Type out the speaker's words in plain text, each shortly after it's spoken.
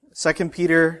2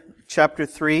 Peter chapter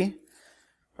 3.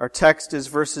 Our text is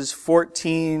verses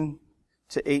 14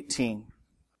 to 18.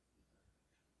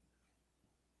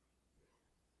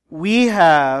 We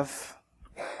have,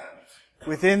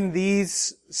 within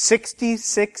these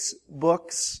 66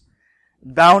 books,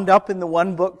 bound up in the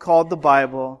one book called the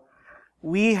Bible,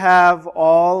 we have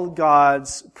all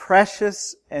God's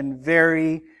precious and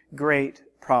very great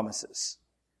promises.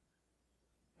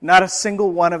 Not a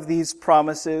single one of these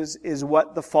promises is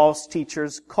what the false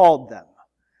teachers called them.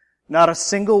 Not a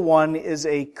single one is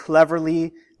a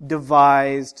cleverly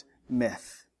devised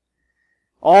myth.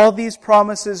 All these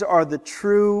promises are the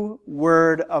true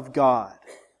Word of God.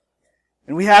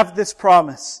 And we have this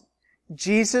promise.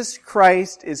 Jesus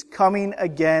Christ is coming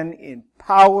again in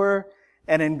power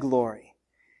and in glory.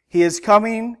 He is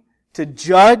coming to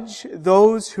judge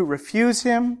those who refuse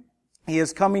Him. He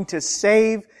is coming to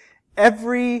save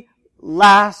every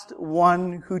last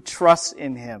one who trusts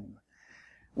in Him.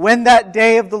 When that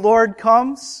day of the Lord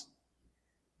comes,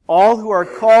 all who are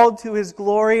called to His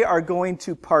glory are going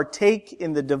to partake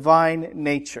in the divine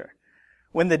nature.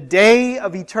 When the day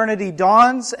of eternity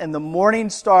dawns and the morning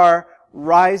star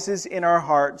rises in our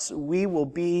hearts, we will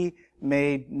be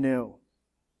made new.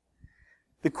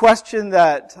 The question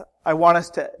that I want us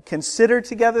to consider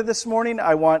together this morning,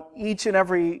 I want each and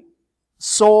every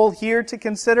soul here to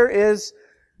consider is,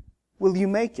 will you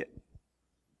make it?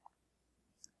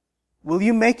 Will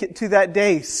you make it to that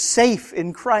day safe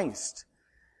in Christ?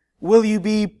 Will you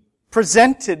be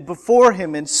presented before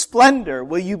Him in splendor?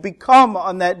 Will you become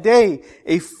on that day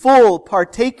a full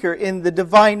partaker in the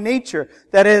divine nature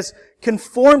that is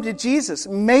conformed to Jesus,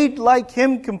 made like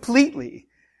Him completely?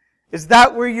 Is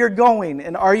that where you're going,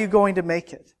 and are you going to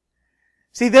make it?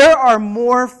 See, there are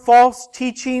more false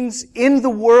teachings in the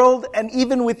world and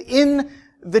even within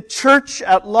the church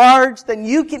at large than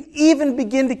you can even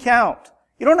begin to count.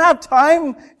 You don't have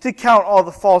time to count all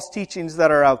the false teachings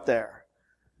that are out there.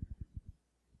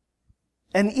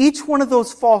 And each one of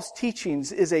those false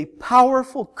teachings is a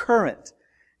powerful current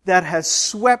that has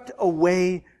swept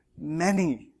away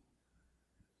many.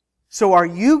 So are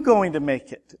you going to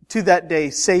make it to that day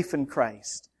safe in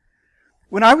Christ?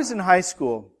 When I was in high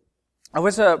school, I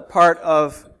was a part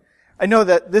of, I know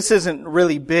that this isn't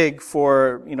really big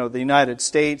for, the United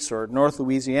States or North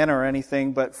Louisiana or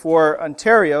anything, but for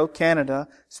Ontario, Canada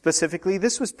specifically,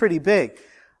 this was pretty big.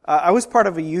 I was part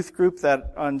of a youth group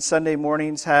that on Sunday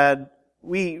mornings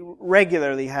we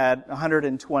regularly had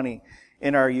 120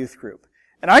 in our youth group.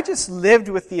 And I just lived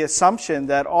with the assumption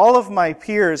that all of my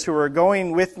peers who were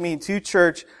going with me to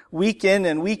church week in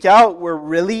and week out were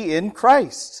really in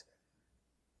Christ.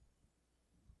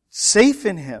 Safe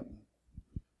in Him.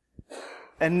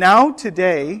 And now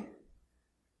today,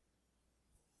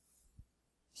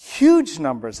 huge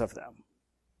numbers of them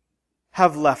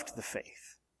have left the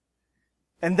faith.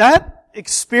 And that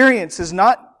experience is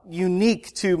not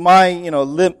unique to my,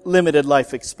 limited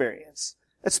life experience.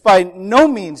 It's by no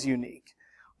means unique.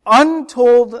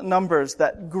 Untold numbers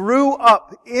that grew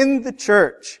up in the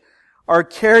church are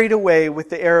carried away with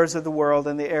the errors of the world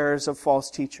and the errors of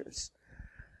false teachers.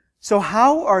 So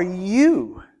how are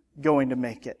you going to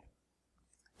make it?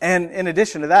 And in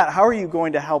addition to that, how are you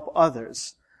going to help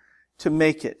others to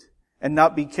make it and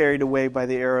not be carried away by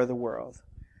the error of the world?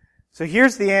 So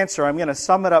here's the answer. I'm going to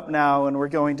sum it up now, and we're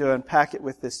going to unpack it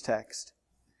with this text.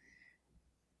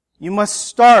 You must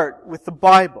start with the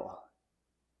Bible.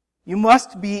 You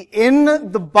must be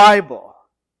in the Bible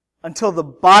until the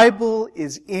Bible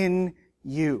is in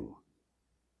you.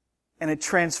 And it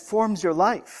transforms your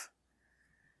life.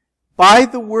 By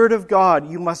the Word of God,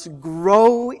 you must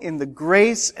grow in the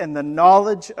grace and the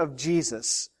knowledge of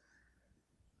Jesus.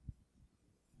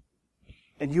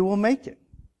 And you will make it.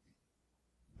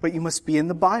 But you must be in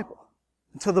the Bible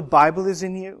until the Bible is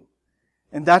in you.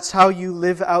 And that's how you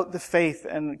live out the faith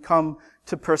and come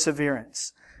to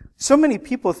perseverance. So many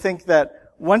people think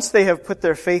that once they have put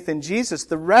their faith in Jesus,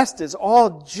 the rest is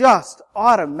all just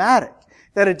automatic,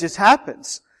 that it just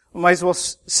happens. We might as well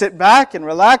sit back and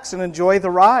relax and enjoy the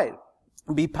ride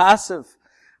and be passive.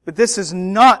 But this is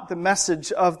not the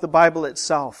message of the Bible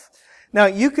itself. Now,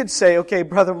 you could say, okay,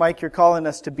 Brother Mike, you're calling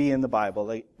us to be in the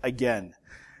Bible again.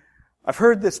 I've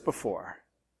heard this before.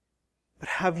 But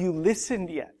have you listened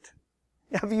yet?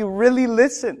 Have you really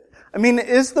listened? I mean,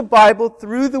 is the Bible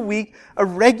through the week a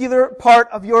regular part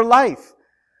of your life?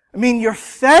 I mean, you're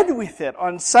fed with it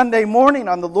on Sunday morning,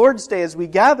 on the Lord's Day as we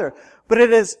gather. But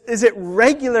is it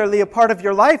regularly a part of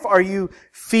your life? Are you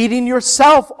feeding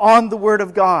yourself on the Word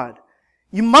of God?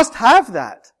 You must have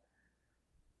that.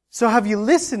 So have you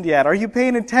listened yet? Are you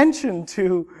paying attention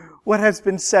to what has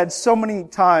been said so many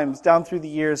times down through the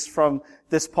years from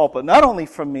this pulpit. Not only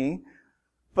from me,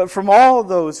 but from all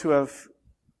those who have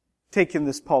taken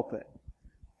this pulpit.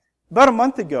 About a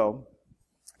month ago,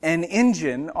 an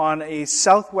engine on a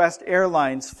Southwest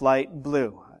Airlines flight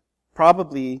blew.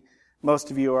 Probably most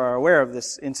of you are aware of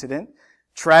this incident,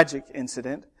 tragic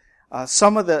incident.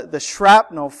 Some of the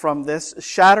shrapnel from this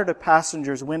shattered a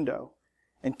passenger's window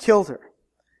and killed her,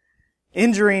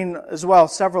 injuring as well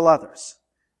several others.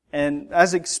 And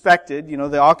as expected,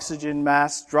 the oxygen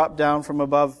masks dropped down from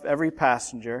above every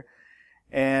passenger,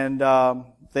 and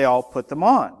they all put them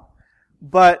on.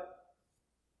 But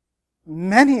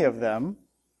many of them,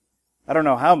 I don't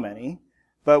know how many,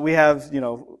 but we have,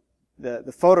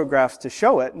 the photographs to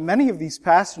show it. Many of these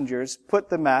passengers put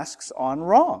the masks on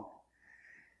wrong.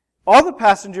 All the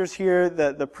passengers hear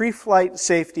the pre-flight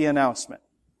safety announcement.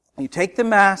 You take the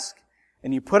mask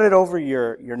and you put it over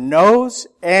your nose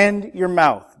and your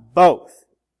mouth, both.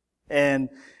 And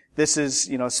this is,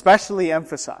 especially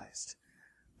emphasized.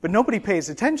 But nobody pays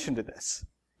attention to this.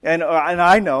 And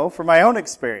I know from my own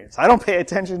experience, I don't pay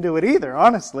attention to it either,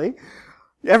 honestly.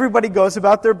 Everybody goes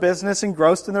about their business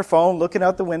engrossed in their phone, looking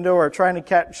out the window or trying to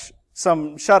catch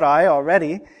some shut-eye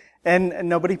already, and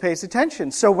nobody pays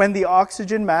attention. So when the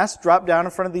oxygen masks drop down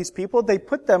in front of these people, they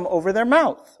put them over their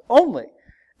mouth only,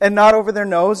 and not over their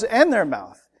nose and their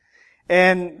mouth.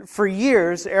 And for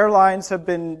years, airlines have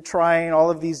been trying all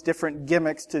of these different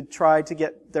gimmicks to try to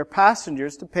get their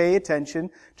passengers to pay attention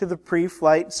to the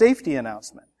pre-flight safety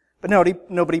announcement. But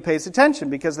nobody pays attention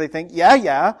because they think,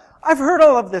 yeah, I've heard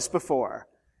all of this before.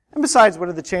 And besides, what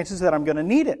are the chances that I'm going to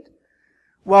need it?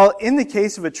 Well, in the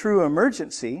case of a true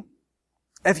emergency,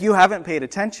 if you haven't paid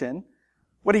attention,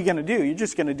 what are you going to do? You're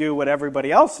just going to do what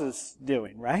everybody else is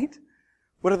doing, right?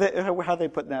 How are they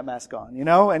putting that mask on,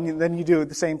 And then you do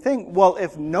the same thing. Well,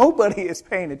 if nobody is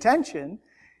paying attention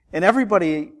and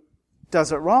everybody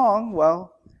does it wrong,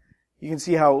 well, you can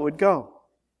see how it would go.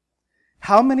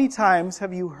 How many times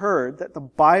have you heard that the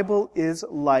Bible is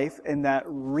life and that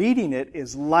reading it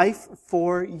is life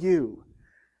for you?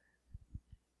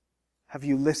 Have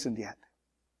you listened yet?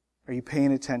 Are you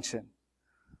paying attention?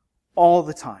 All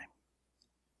the time.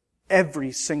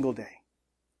 Every single day.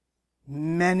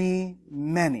 Many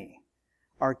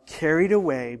are carried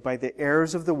away by the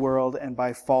errors of the world and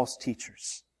by false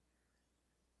teachers.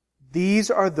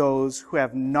 These are those who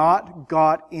have not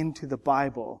got into the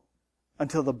Bible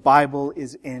until the Bible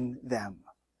is in them.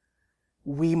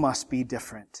 We must be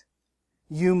different.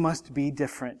 You must be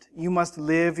different. You must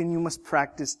live and you must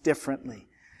practice differently.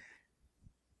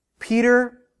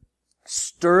 Peter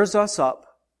stirs us up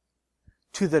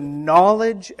to the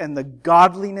knowledge and the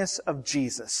godliness of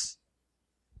Jesus.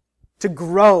 To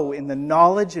grow in the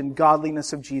knowledge and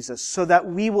godliness of Jesus so that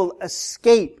we will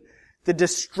escape the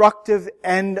destructive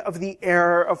end of the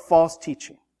error of false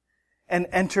teaching and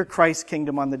enter Christ's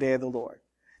kingdom on the day of the Lord.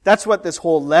 That's what this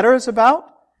whole letter is about,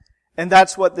 and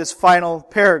that's what this final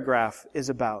paragraph is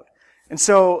about. And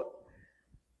so,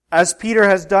 as Peter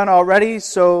has done already,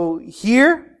 so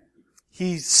here,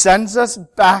 he sends us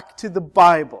back to the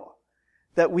Bible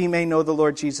that we may know the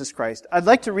Lord Jesus Christ. I'd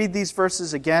like to read these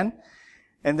verses again,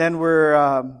 and then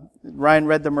Ryan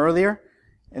read them earlier,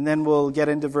 and then we'll get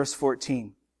into verse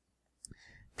 14.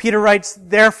 Peter writes,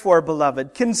 "Therefore,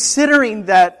 beloved, considering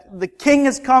that the King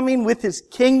is coming with his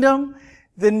kingdom,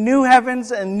 the new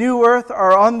heavens and new earth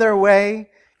are on their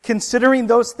way, considering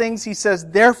those things, he says,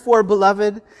 therefore,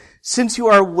 beloved, since you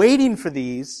are waiting for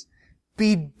these,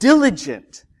 be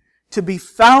diligent to be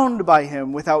found by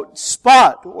him without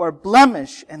spot or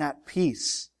blemish and at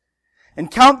peace. And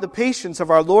count the patience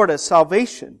of our Lord as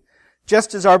salvation,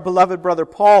 just as our beloved brother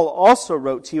Paul also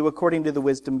wrote to you according to the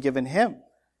wisdom given him,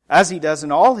 as he does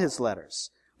in all his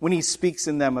letters, when he speaks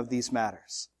in them of these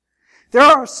matters. There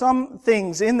are some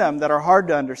things in them that are hard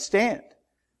to understand,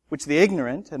 which the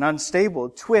ignorant and unstable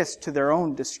twist to their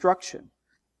own destruction,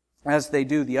 as they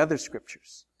do the other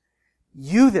scriptures.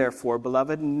 You therefore,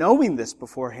 beloved, knowing this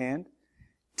beforehand,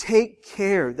 take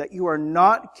care that you are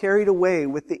not carried away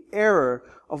with the error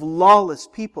of lawless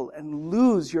people and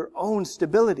lose your own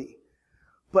stability,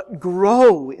 but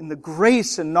grow in the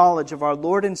grace and knowledge of our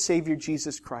Lord and Savior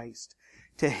Jesus Christ.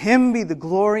 To him be the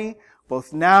glory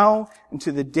both now and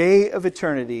to the day of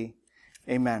eternity.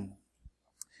 Amen."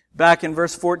 Back in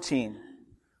verse 14.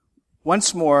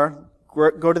 Once more,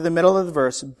 go to the middle of the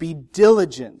verse. "Be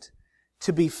diligent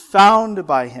to be found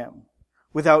by him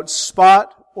without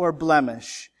spot or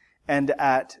blemish and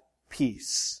at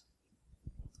peace."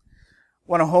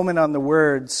 I want to home in on the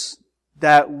words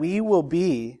that we will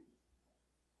be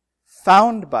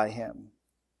found by him.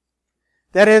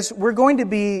 That is, we're going to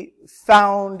be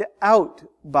found out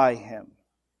by Him,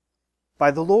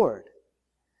 by the Lord.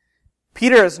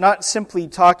 Peter is not simply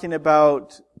talking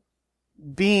about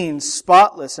being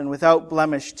spotless and without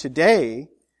blemish today,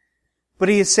 but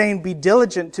he is saying, be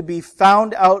diligent to be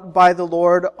found out by the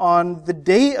Lord on the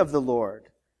day of the Lord,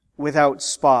 without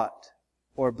spot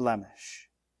or blemish.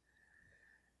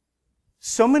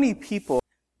 So many people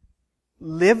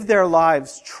live their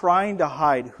lives trying to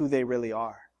hide who they really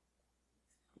are,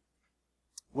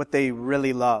 what they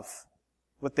really love,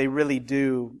 what they really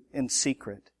do in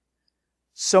secret.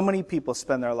 So many people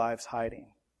spend their lives hiding.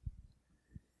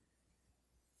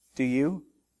 Do you?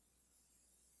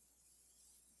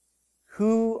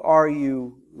 Who are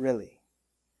you really?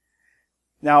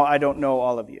 Now, I don't know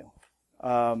all of you.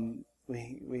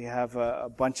 We have a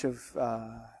bunch of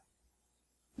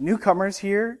newcomers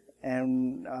here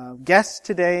and guests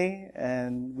today,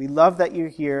 and we love that you're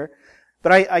here.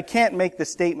 But I can't make the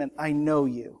statement, I know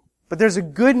you. But there's a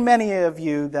good many of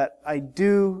you that I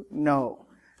do know.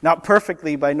 Not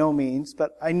perfectly by no means,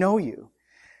 but I know you.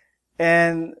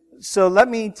 And so let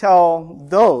me tell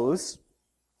those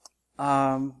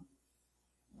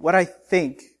what I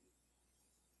think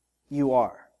you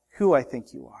are, who I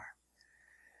think you are.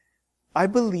 I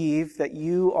believe that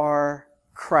you are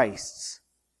Christ's,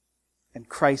 and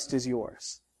Christ is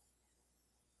yours.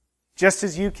 Just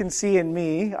as you can see in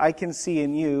me, I can see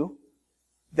in you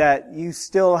that you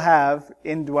still have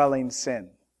indwelling sin.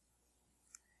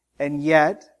 And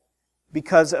yet,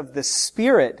 because of the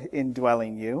Spirit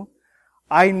indwelling you,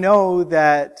 I know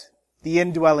that the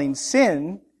indwelling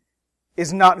sin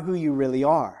is not who you really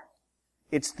are.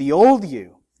 It's the old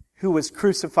you who was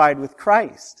crucified with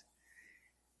Christ.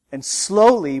 And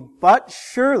slowly but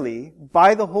surely,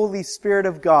 by the Holy Spirit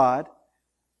of God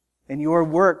and your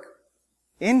work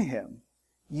in Him,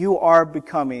 you are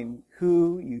becoming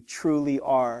who you truly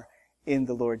are in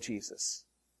the Lord Jesus.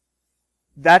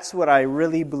 That's what I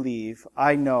really believe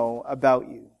I know about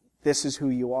you. This is who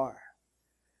you are.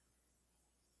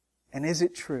 And is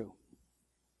it true?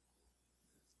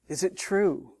 Is it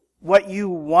true? What you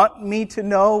want me to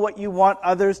know, what you want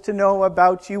others to know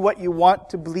about you, what you want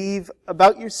to believe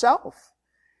about yourself.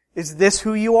 Is this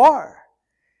who you are?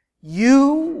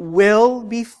 You will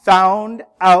be found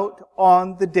out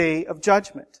on the day of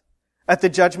judgment, at the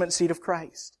judgment seat of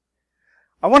Christ.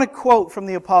 I want to quote from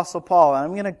the Apostle Paul, and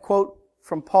I'm going to quote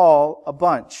from Paul a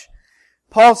bunch.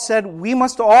 Paul said, "We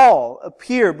must all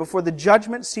appear before the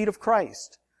judgment seat of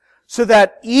Christ, so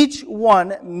that each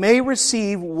one may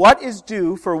receive what is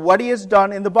due for what he has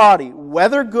done in the body,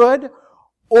 whether good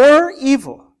or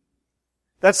evil."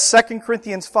 That's 2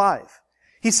 Corinthians 5.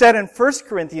 He said in 1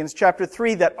 Corinthians chapter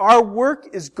 3 that our work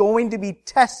is going to be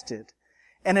tested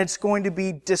and it's going to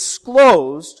be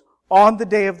disclosed on the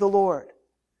day of the Lord.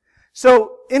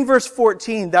 So in verse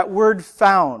 14, that word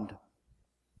found,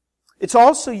 it's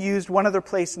also used one other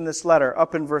place in this letter,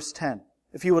 up in verse 10,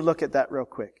 if you would look at that real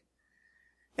quick.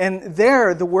 And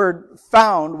there, the word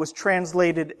found was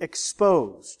translated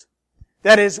exposed.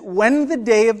 That is, when the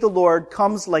day of the Lord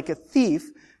comes like a thief,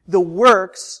 the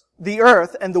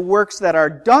earth and the works that are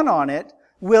done on it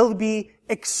will be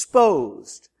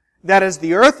exposed. That is,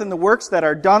 the earth and the works that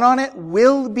are done on it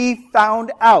will be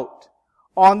found out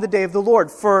on the day of the Lord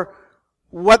for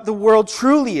what the world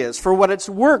truly is, for what its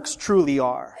works truly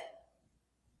are.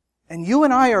 And you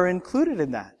and I are included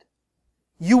in that.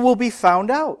 You will be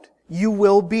found out. You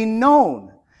will be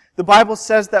known. The Bible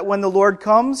says that when the Lord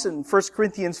comes in 1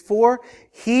 Corinthians 4,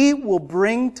 He will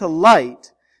bring to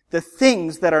light the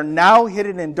things that are now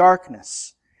hidden in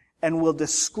darkness and will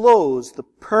disclose the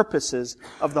purposes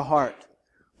of the heart.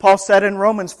 Paul said in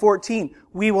Romans 14,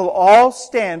 we will all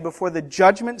stand before the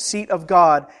judgment seat of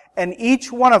God, and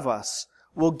each one of us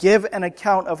will give an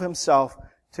account of himself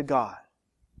to God.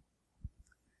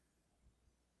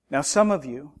 Now, some of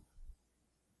you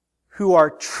who are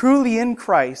truly in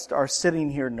Christ are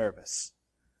sitting here nervous.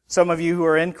 Some of you who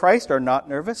are in Christ are not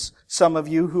nervous. Some of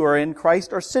you who are in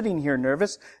Christ are sitting here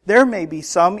nervous. There may be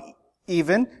some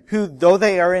even who, though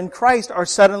they are in Christ, are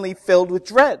suddenly filled with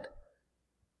dread.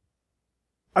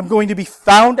 I'm going to be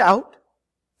found out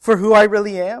for who I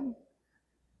really am.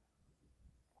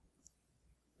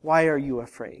 Why are you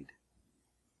afraid?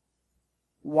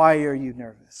 Why are you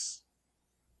nervous?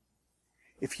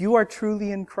 If you are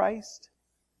truly in Christ,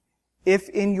 if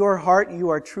in your heart you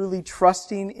are truly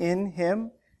trusting in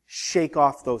Him, shake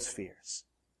off those fears,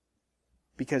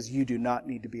 because you do not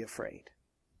need to be afraid.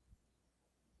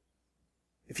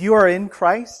 If you are in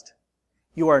Christ,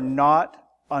 you are not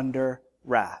under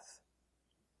wrath.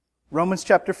 Romans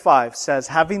chapter 5 says,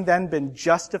 having then been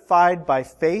justified by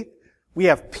faith, we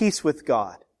have peace with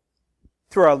God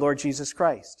through our Lord Jesus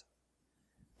Christ.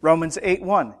 Romans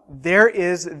 8:1. There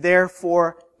is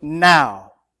therefore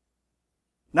now,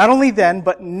 not only then,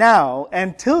 but now,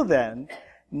 until then,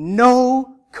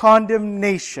 no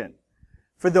condemnation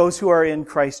for those who are in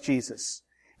Christ Jesus.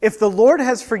 If the Lord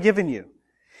has forgiven you,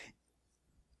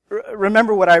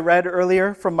 remember what I read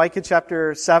earlier from Micah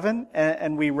chapter 7,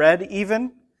 and we read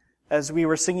even as we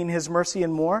were singing His mercy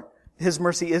and more, His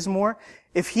mercy is more.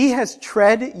 If He has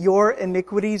tread your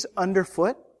iniquities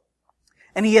underfoot,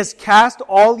 and He has cast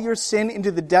all your sin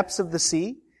into the depths of the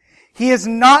sea, He is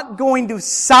not going to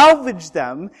salvage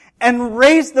them and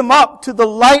raise them up to the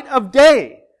light of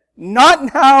day.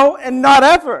 Not now and not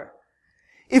ever.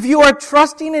 If you are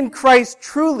trusting in Christ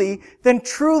truly, then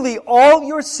truly all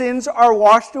your sins are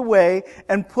washed away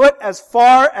and put as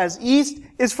far as east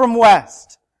is from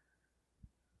west.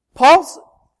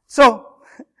 So,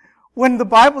 when the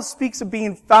Bible speaks of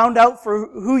being found out for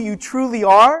who you truly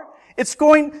are,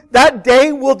 that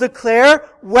day will declare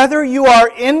whether you are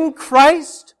in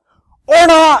Christ or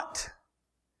not.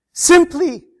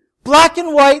 Simply, black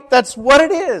and white, that's what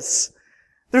it is.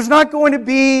 There's not going to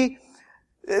be,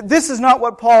 this is not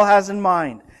what Paul has in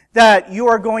mind, that you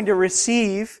are going to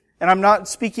receive, and I'm not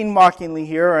speaking mockingly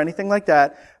here or anything like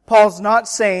that. Paul's not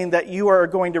saying that you are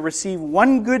going to receive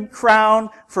one good crown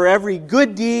for every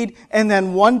good deed and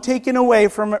then one taken away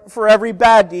for every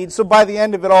bad deed. So by the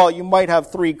end of it all, you might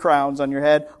have 3 crowns on your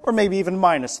head, or maybe even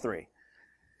 -3.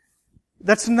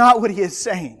 That's not what he is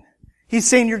saying. He's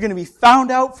saying you're going to be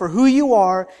found out for who you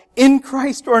are in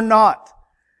Christ or not.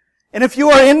 And if you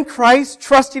are in Christ,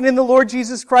 trusting in the Lord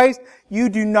Jesus Christ, you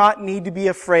do not need to be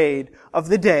afraid of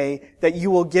the day that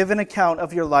you will give an account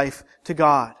of your life to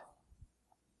God.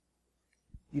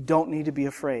 You don't need to be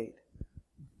afraid.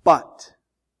 But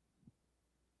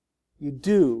you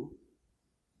do,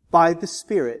 by the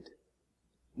Spirit,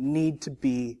 need to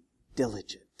be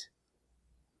diligent.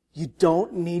 You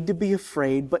don't need to be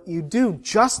afraid, but you do,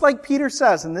 just like Peter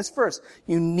says in this verse,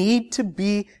 you need to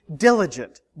be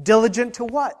diligent. Diligent to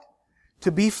what?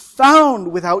 To be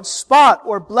found without spot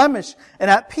or blemish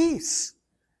and at peace.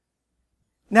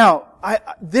 Now,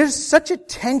 there's such a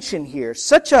tension here,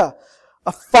 such a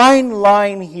fine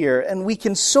line here, and we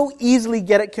can so easily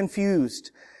get it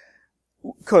confused.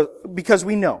 Because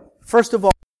we know, first of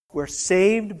all, we're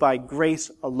saved by grace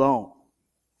alone,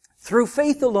 through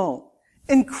faith alone,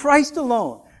 in Christ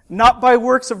alone, not by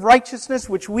works of righteousness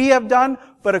which we have done,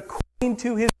 but according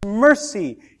to His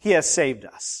mercy He has saved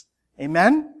us.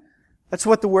 Amen? That's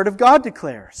what the Word of God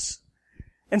declares.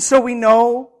 And so we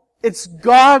know it's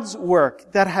God's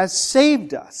work that has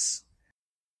saved us.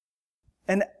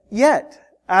 And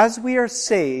yet, as we are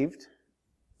saved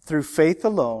through faith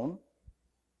alone,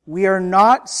 we are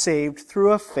not saved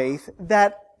through a faith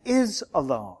that is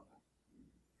alone.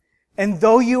 And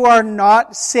though you are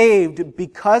not saved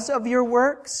because of your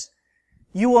works,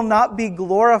 you will not be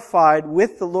glorified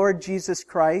with the Lord Jesus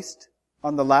Christ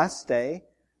on the last day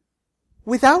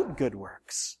without good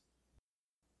works.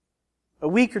 A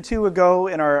week or two ago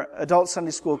in our adult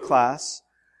Sunday school class,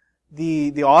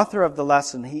 the author of the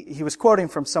lesson, he was quoting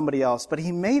from somebody else, but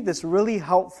he made this really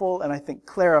helpful and I think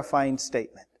clarifying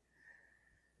statement.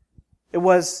 It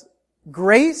was,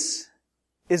 grace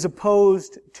is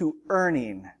opposed to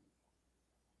earning.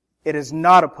 It is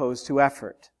not opposed to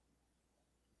effort.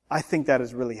 I think that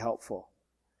is really helpful.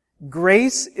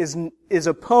 Grace is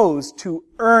opposed to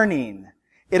earning.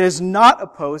 It is not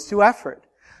opposed to effort.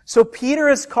 So Peter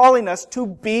is calling us to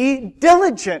be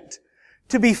diligent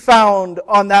to be found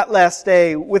on that last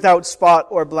day without spot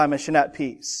or blemish and at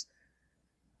peace.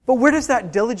 But where does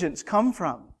that diligence come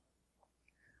from?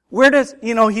 Where does,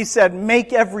 he said,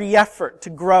 make every effort to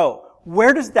grow.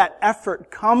 Where does that effort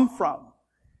come from?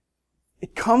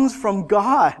 It comes from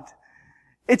God.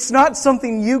 It's not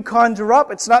something you conjure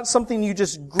up. It's not something you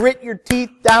just grit your teeth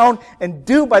down and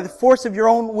do by the force of your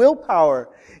own willpower.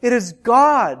 It is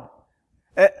God.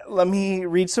 Let me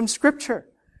read some scripture.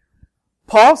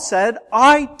 Paul said,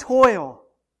 I toil,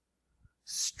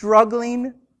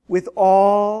 struggling with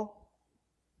all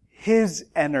His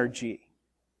energy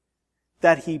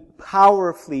that He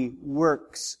powerfully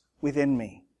works within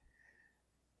me.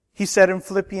 He said in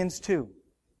Philippians 2,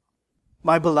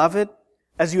 my beloved,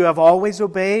 as you have always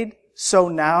obeyed, so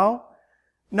now,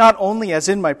 not only as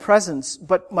in my presence,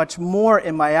 but much more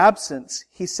in my absence,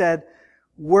 he said,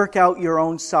 work out your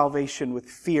own salvation with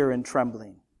fear and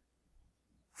trembling.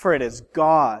 For it is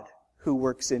God who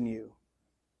works in you,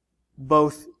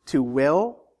 both to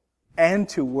will and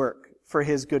to work for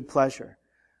His good pleasure.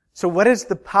 So what is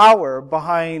the power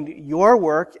behind your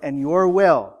work and your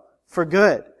will for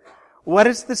good? What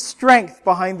is the strength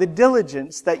behind the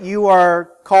diligence that you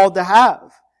are called to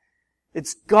have?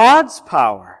 It's God's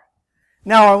power.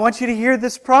 Now, I want you to hear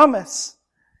this promise.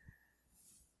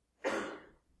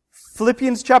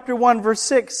 Philippians chapter 1, verse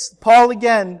 6, Paul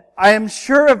again, I am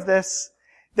sure of this,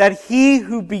 that he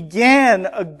who began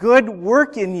a good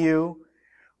work in you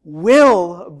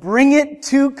will bring it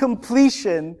to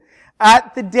completion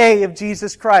at the day of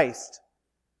Jesus Christ.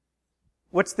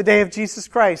 What's the day of Jesus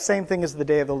Christ? Same thing as the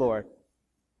day of the Lord.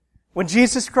 When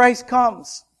Jesus Christ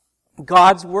comes,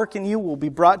 God's work in you will be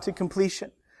brought to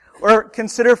completion. Or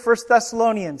consider 1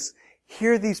 Thessalonians.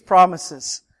 Hear these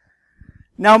promises.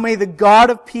 Now may the God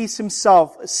of peace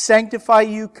himself sanctify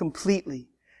you completely,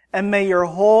 and may your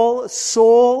whole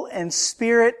soul and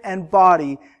spirit and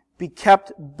body be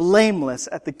kept blameless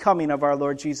at the coming of our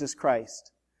Lord Jesus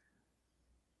Christ.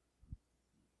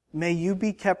 May you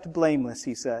be kept blameless,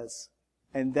 he says.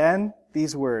 And then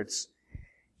these words,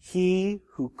 he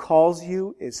who calls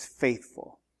you is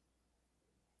faithful.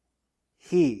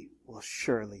 He will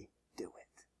surely do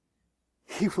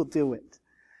it. He will do it.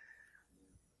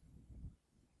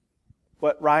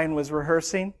 What Ryan was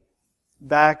rehearsing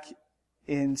back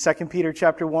in 2 Peter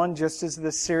chapter 1, just as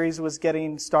this series was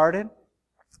getting started,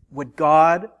 what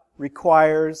God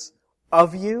requires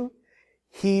of you,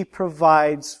 He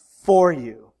provides for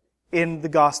you in the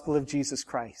gospel of Jesus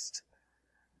Christ.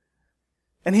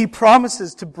 And He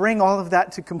promises to bring all of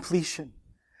that to completion.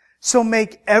 So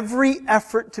make every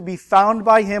effort to be found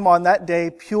by Him on that day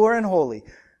pure and holy,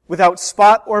 without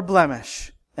spot or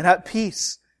blemish, and at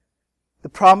peace. The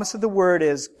promise of the Word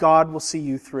is God will see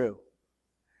you through.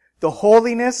 The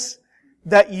holiness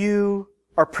that you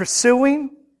are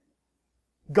pursuing,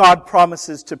 God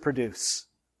promises to produce.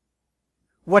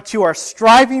 What you are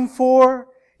striving for,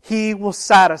 He will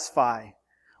satisfy.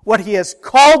 What He has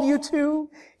called you to,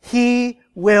 He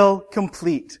will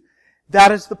complete.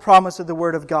 That is the promise of the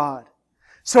Word of God.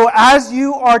 So as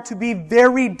you are to be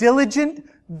very diligent,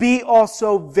 be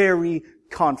also very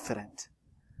confident.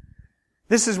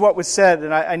 This is what was said,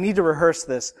 and I need to rehearse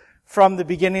this, from the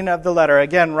beginning of the letter.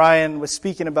 Again, Ryan was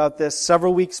speaking about this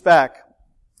several weeks back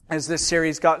as this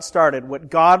series got started.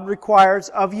 What God requires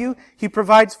of you, He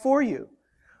provides for you.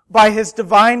 By His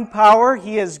divine power,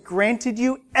 He has granted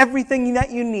you everything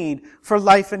that you need for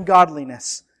life and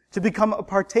godliness, to become a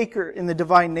partaker in the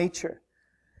divine nature.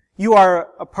 You are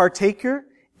a partaker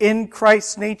in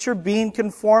Christ's nature, being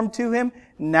conformed to Him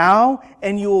now,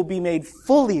 and you will be made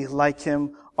fully like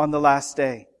Him on the last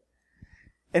day.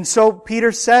 And so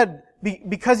Peter said,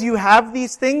 because you have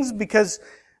these things, because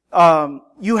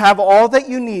you have all that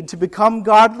you need to become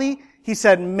godly, he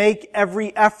said, make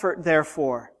every effort,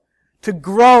 therefore, to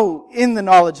grow in the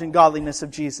knowledge and godliness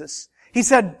of Jesus. He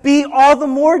said, be all the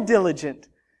more diligent.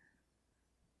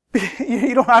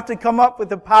 You don't have to come up with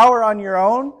the power on your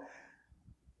own.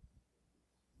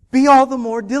 Be all the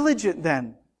more diligent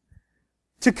then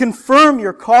to confirm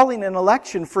your calling and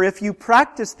election. For if you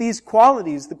practice these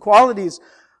qualities, the qualities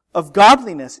of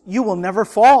godliness, you will never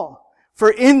fall.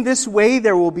 For in this way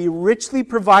there will be richly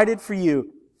provided for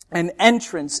you an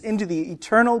entrance into the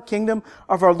eternal kingdom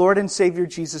of our Lord and Savior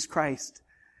Jesus Christ.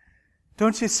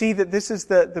 Don't you see that this is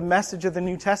the message of the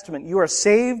New Testament? You are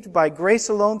saved by grace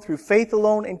alone, through faith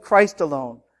alone, in Christ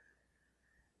alone.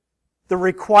 The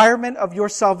requirement of your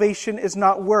salvation is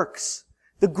not works.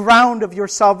 The ground of your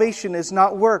salvation is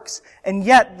not works. And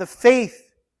yet the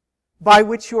faith by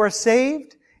which you are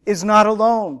saved is not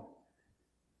alone.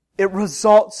 It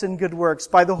results in good works.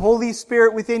 By the Holy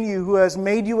Spirit within you, who has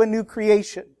made you a new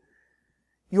creation,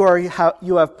 you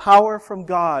have power from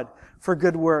God for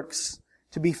good works,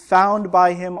 to be found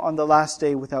by Him on the last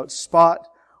day without spot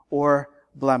or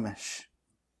blemish.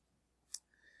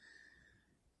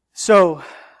 So,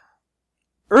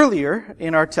 earlier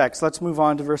in our text, let's move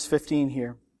on to verse 15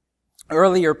 here.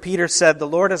 Earlier, Peter said, the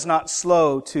Lord is not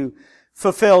slow to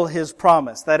fulfill His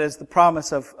promise. That is the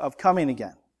promise of coming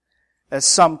again, as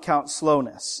some count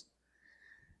slowness.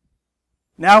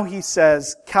 Now he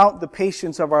says, count the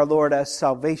patience of our Lord as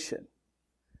salvation.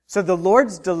 So the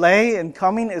Lord's delay in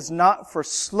coming is not for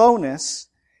slowness,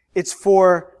 it's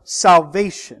for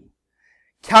salvation.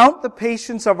 Count the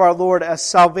patience of our Lord as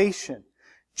salvation,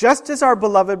 just as our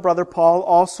beloved brother Paul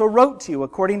also wrote to you,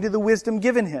 according to the wisdom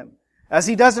given him, as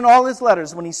he does in all his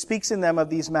letters when he speaks in them of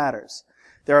these matters.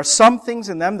 There are some things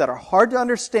in them that are hard to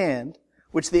understand,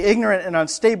 which the ignorant and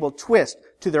unstable twist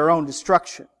to their own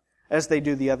destruction, as they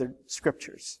do the other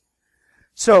scriptures.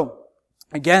 So,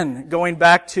 again, going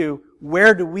back to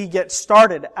where do we get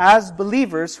started as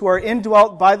believers who are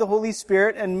indwelt by the Holy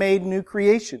Spirit and made new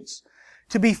creations?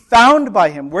 to be found by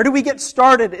Him. Where do we get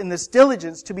started in this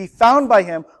diligence to be found by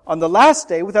Him on the last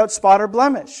day without spot or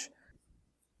blemish?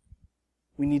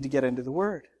 We need to get into the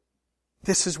Word.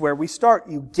 This is where we start.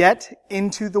 You get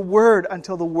into the Word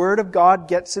until the Word of God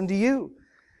gets into you.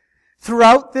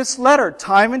 Throughout this letter,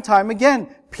 time and time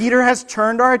again, Peter has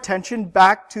turned our attention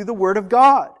back to the Word of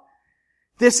God.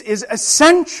 This is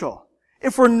essential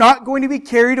if we're not going to be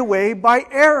carried away by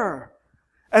error,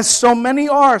 as so many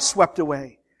are swept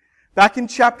away. Back in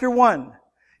chapter 1,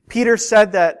 Peter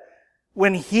said that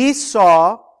when he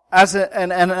saw, as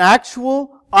an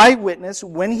actual eyewitness,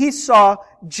 when he saw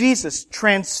Jesus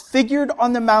transfigured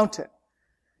on the mountain,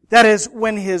 that is,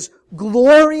 when His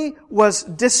glory was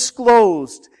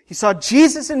disclosed, he saw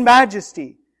Jesus in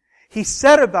majesty. He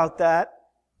said about that,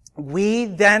 we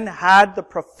then had the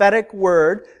prophetic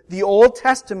word, the Old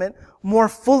Testament, more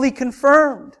fully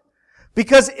confirmed.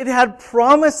 Because it had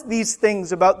promised these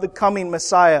things about the coming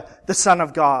Messiah, the Son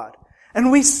of God.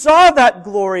 And we saw that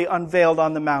glory unveiled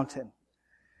on the mountain.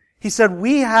 He said,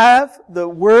 we have the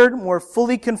word more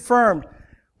fully confirmed,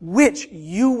 which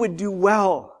you would do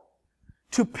well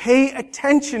to pay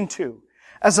attention to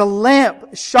as a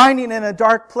lamp shining in a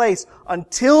dark place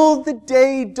until the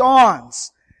day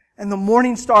dawns and the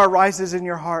morning star rises in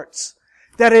your hearts.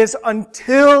 That is,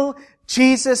 until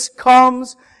Jesus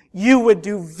comes, you would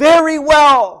do very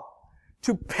well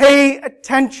to pay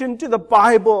attention to the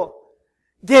Bible.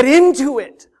 Get into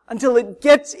it until it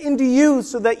gets into you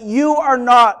so that you are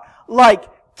not like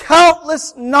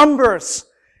countless numbers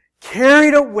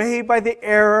carried away by the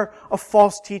error of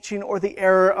false teaching or the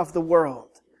error of the world.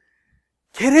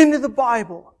 Get into the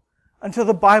Bible until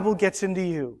the Bible gets into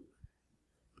you.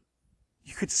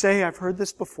 You could say, I've heard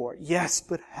this before. Yes,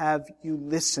 but have you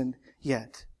listened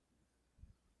yet?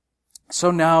 So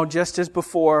now, just as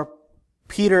before,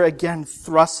 Peter again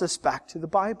thrusts us back to the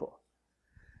Bible.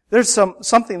 There's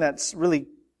something that's really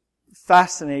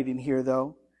fascinating here,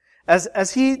 though.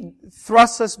 As he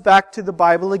thrusts us back to the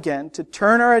Bible again, to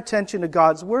turn our attention to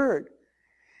God's Word,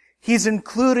 he's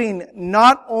including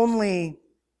not only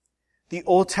the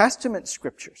Old Testament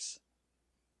Scriptures,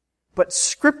 but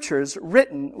Scriptures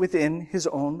written within his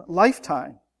own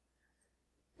lifetime.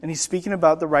 And he's speaking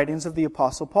about the writings of the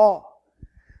Apostle Paul.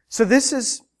 So this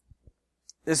is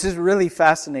really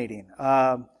fascinating.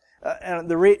 And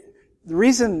the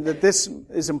reason that this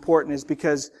is important is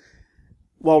because,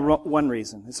 well, one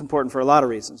reason. It's important for a lot of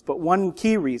reasons. But one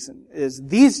key reason is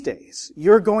these days,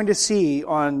 you're going to see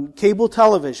on cable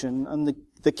television, on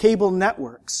the cable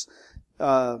networks,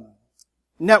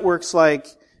 networks like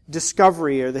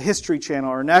Discovery or the History Channel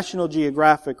or National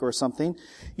Geographic or something,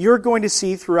 you're going to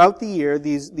see throughout the year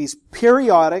these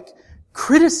periodic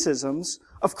criticisms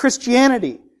of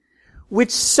Christianity,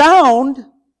 which sound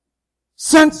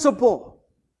sensible.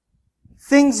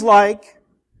 Things like,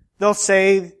 they'll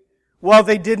say, well,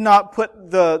 they did not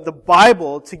put the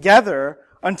Bible together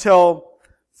until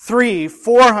 300,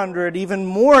 400, even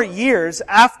more years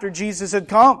after Jesus had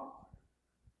come.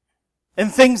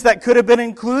 And things that could have been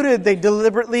included, they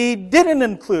deliberately didn't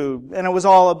include. And it was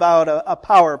all about a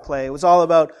power play. It was all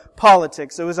about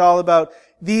politics. It was all about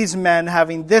these men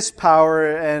having this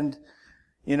power and,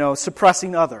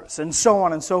 suppressing others, and so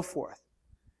on and so forth.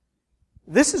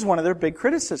 This is one of their big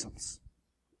criticisms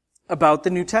about the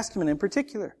New Testament in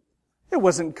particular. It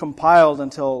wasn't compiled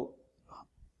until a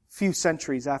few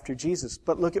centuries after Jesus,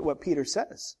 but look at what Peter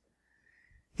says.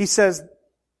 He says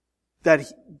that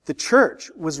the church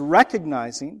was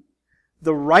recognizing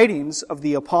the writings of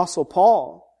the Apostle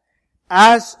Paul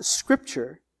as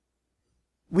Scripture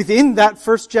within that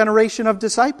first generation of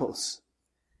disciples.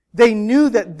 They knew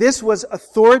that this was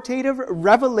authoritative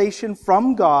revelation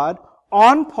from God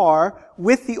on par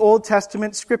with the Old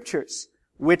Testament Scriptures,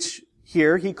 which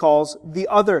here he calls the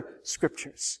other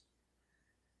Scriptures.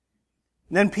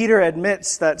 And then Peter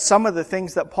admits that some of the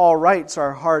things that Paul writes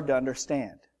are hard to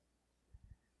understand.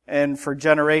 And for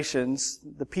generations,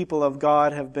 the people of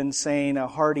God have been saying a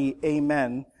hearty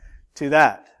amen to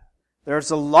that.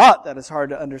 There's a lot that is hard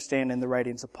to understand in the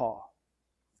writings of Paul.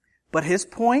 But his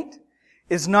point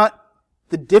is not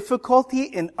the difficulty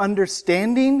in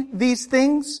understanding these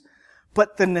things,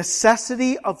 but the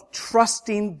necessity of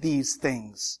trusting these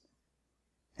things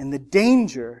and the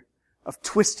danger of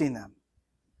twisting them.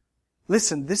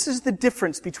 Listen, this is the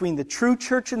difference between the true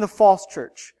church and the false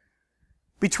church,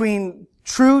 between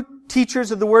true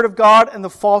teachers of the Word of God and the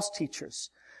false teachers.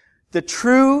 The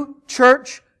true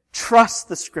church trusts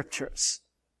the Scriptures.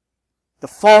 The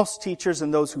false teachers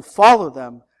and those who follow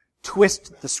them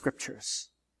twist the Scriptures.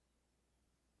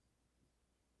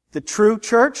 The true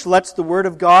church lets the Word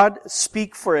of God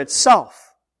speak for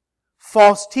itself.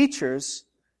 False teachers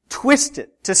twist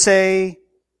it to say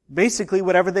basically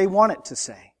whatever they want it to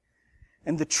say.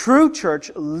 And the true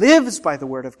church lives by the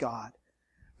Word of God.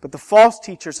 But the false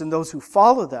teachers and those who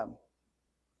follow them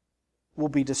will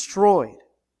be destroyed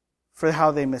for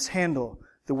how they mishandle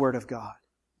the Word of God.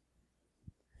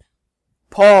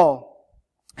 Paul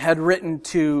had written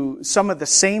to some of the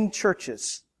same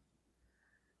churches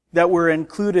that were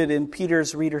included in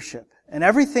Peter's readership. And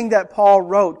everything that Paul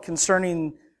wrote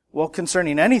concerning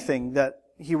anything that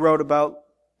he wrote about,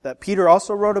 that Peter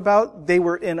also wrote about, they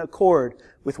were in accord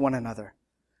with one another.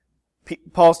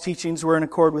 Paul's teachings were in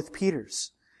accord with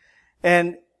Peter's.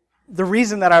 And the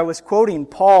reason that I was quoting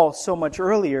Paul so much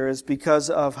earlier is because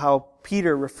of how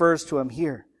Peter refers to him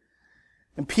here.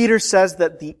 And Peter says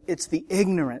that it's the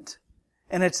ignorant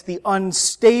and it's the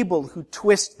unstable who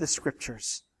twist the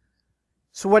Scriptures.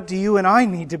 So what do you and I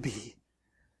need to be?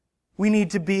 We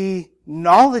need to be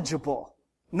knowledgeable,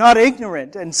 not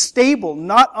ignorant, and stable,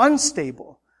 not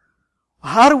unstable.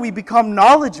 How do we become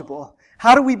knowledgeable?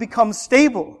 How do we become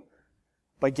stable?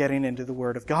 By getting into the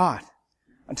Word of God,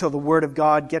 until the Word of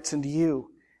God gets into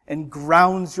you and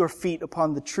grounds your feet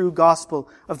upon the true gospel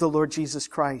of the Lord Jesus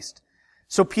Christ.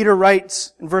 So Peter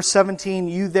writes in verse 17,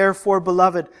 "You therefore,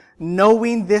 beloved,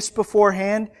 knowing this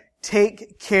beforehand,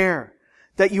 take care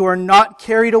that you are not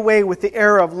carried away with the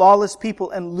error of lawless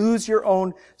people and lose your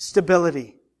own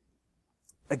stability."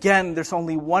 Again, there's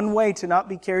only one way to not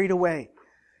be carried away.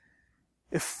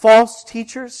 If false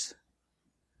teachers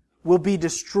will be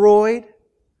destroyed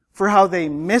for how they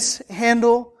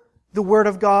mishandle the Word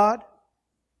of God,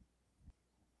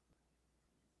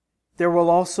 there will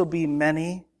also be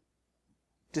many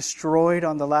destroyed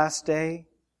on the last day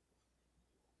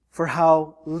for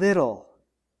how little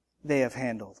they have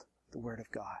handled the Word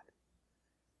of God.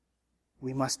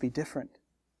 We must be different.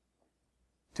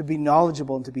 To be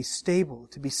knowledgeable and to be stable,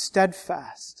 to be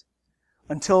steadfast,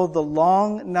 until the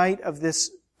long night of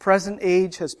this present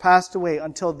age has passed away,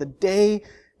 until the day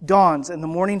dawns and the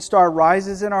morning star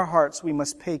rises in our hearts, we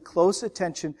must pay close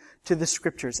attention to the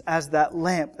Scriptures as that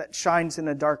lamp that shines in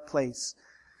a dark place.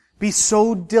 Be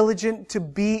so diligent to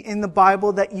be in the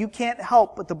Bible that you can't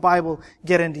help but the Bible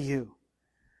get into you.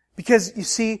 Because, you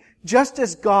see, just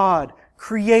as God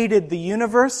created the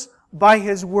universe by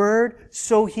His Word,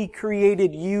 so He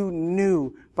created you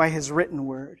new by His written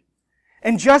Word.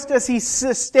 And just as He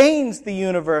sustains the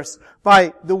universe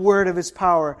by the word of His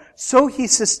power, so He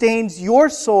sustains your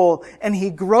soul and He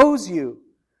grows you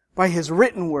by His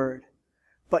written Word.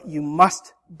 But you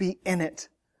must be in it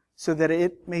so that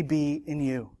it may be in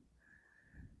you.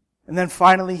 And then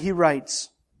finally he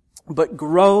writes, "But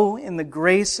grow in the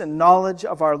grace and knowledge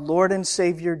of our Lord and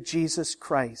Savior Jesus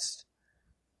Christ."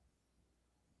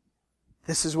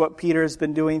 This is what Peter has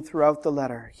been doing throughout the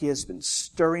letter. He has been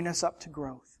stirring us up to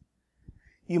growth.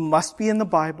 You must be in the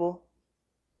Bible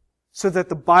so that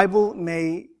the Bible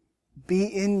may be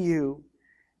in you,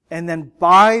 and then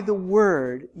by the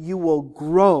Word you will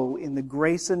grow in the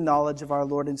grace and knowledge of our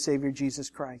Lord and Savior Jesus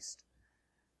Christ.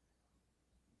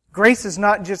 Grace is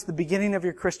not just the beginning of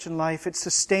your Christian life, it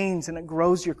sustains and it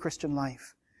grows your Christian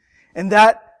life. And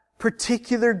that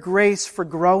particular grace for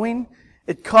growing,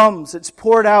 it's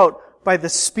poured out by the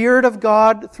Spirit of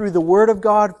God through the Word of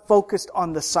God focused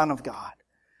on the Son of God.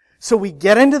 So we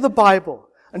get into the Bible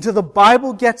until the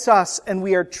Bible gets us and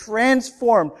we are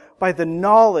transformed by the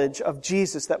knowledge of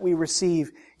Jesus that we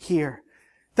receive here.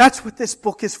 That's what this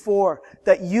book is for,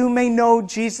 that you may know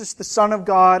Jesus, the Son of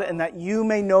God, and that you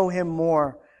may know Him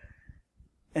more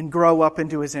and grow up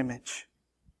into His image.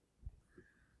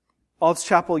 Ald's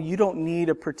Chapel, you don't need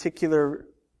a particular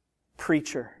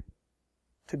preacher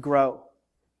to grow.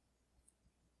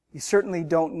 You certainly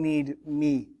don't need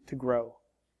me to grow.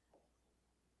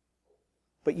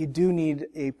 But you do need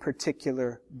a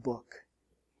particular book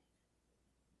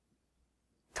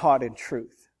taught in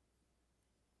truth.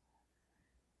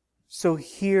 So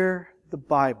hear the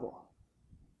Bible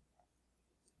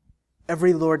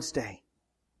every Lord's Day.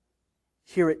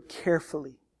 Hear it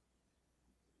carefully.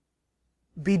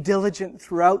 Be diligent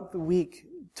throughout the week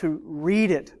to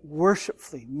read it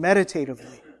worshipfully,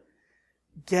 meditatively.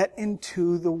 Get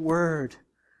into the Word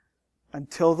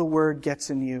until the Word gets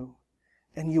in you,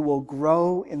 and you will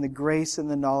grow in the grace and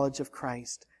the knowledge of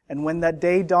Christ. And when that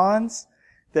day dawns,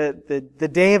 the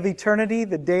day of eternity,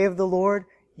 the day of the Lord,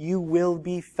 you will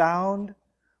be found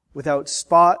without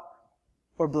spot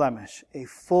or blemish, a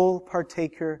full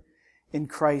partaker in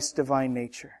Christ's divine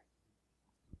nature.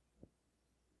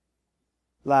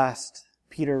 Last,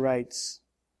 Peter writes,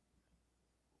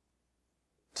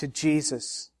 "To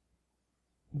Jesus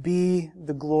be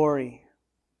the glory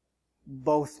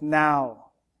both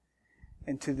now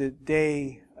and to the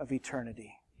day of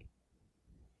eternity."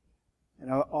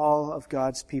 And all of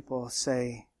God's people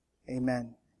say,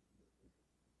 Amen.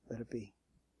 Let it be.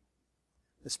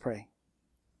 Let's pray.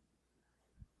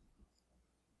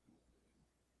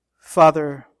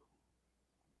 Father,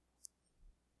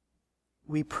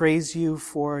 we praise you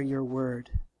for your word.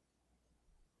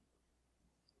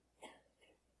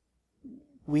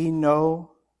 We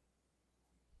know,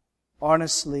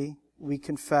 honestly, we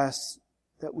confess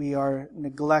that we are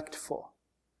neglectful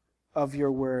of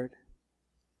your word,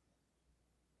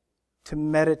 to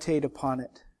meditate upon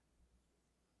it,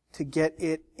 to get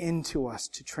it into us,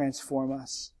 to transform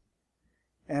us.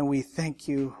 And we thank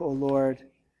you, O Lord,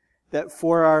 that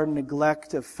for our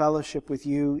neglect of fellowship with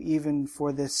you, even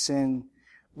for this sin,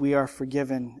 we are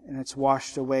forgiven, and it's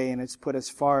washed away, and it's put as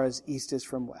far as east is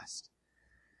from west.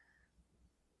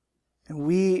 And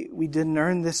we didn't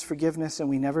earn this forgiveness, and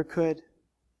we never could.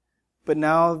 But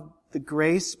now the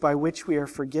grace by which we are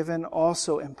forgiven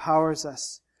also empowers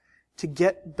us to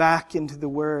get back into the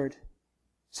Word,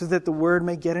 so that the Word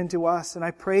may get into us. And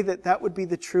I pray that that would be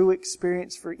the true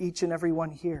experience for each and every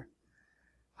one here.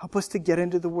 Help us to get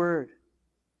into the Word.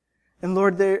 And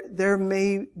Lord, there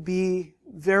may be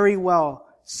very well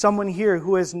someone here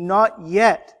who has not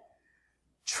yet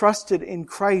trusted in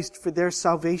Christ for their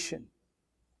salvation.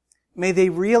 May they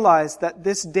realize that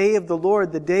this day of the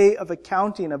Lord, the day of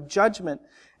accounting, of judgment,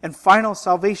 and final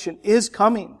salvation is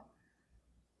coming.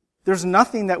 There's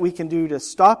nothing that we can do to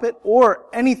stop it, or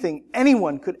anything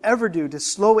anyone could ever do to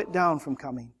slow it down from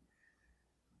coming.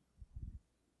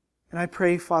 And I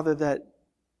pray, Father, that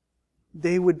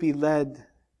they would be led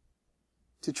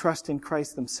to trust in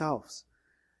Christ themselves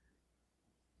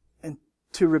and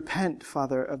to repent,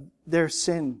 Father, of their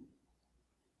sin,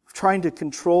 of trying to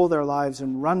control their lives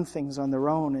and run things on their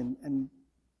own and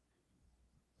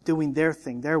doing their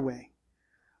thing, their way.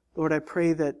 Lord, I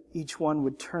pray that each one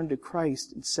would turn to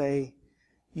Christ and say,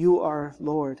 you are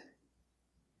Lord.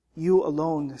 You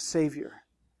alone, the Savior.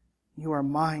 You are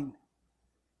mine.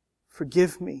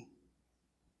 Forgive me.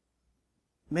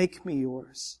 Make me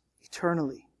yours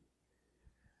eternally.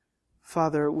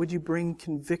 Father, would you bring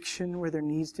conviction where there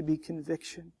needs to be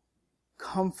conviction?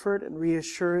 Comfort and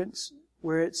reassurance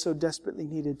where it's so desperately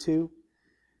needed too.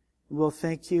 We'll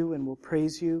thank you and we'll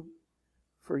praise you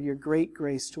for your great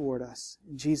grace toward us.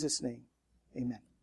 In Jesus' name, amen.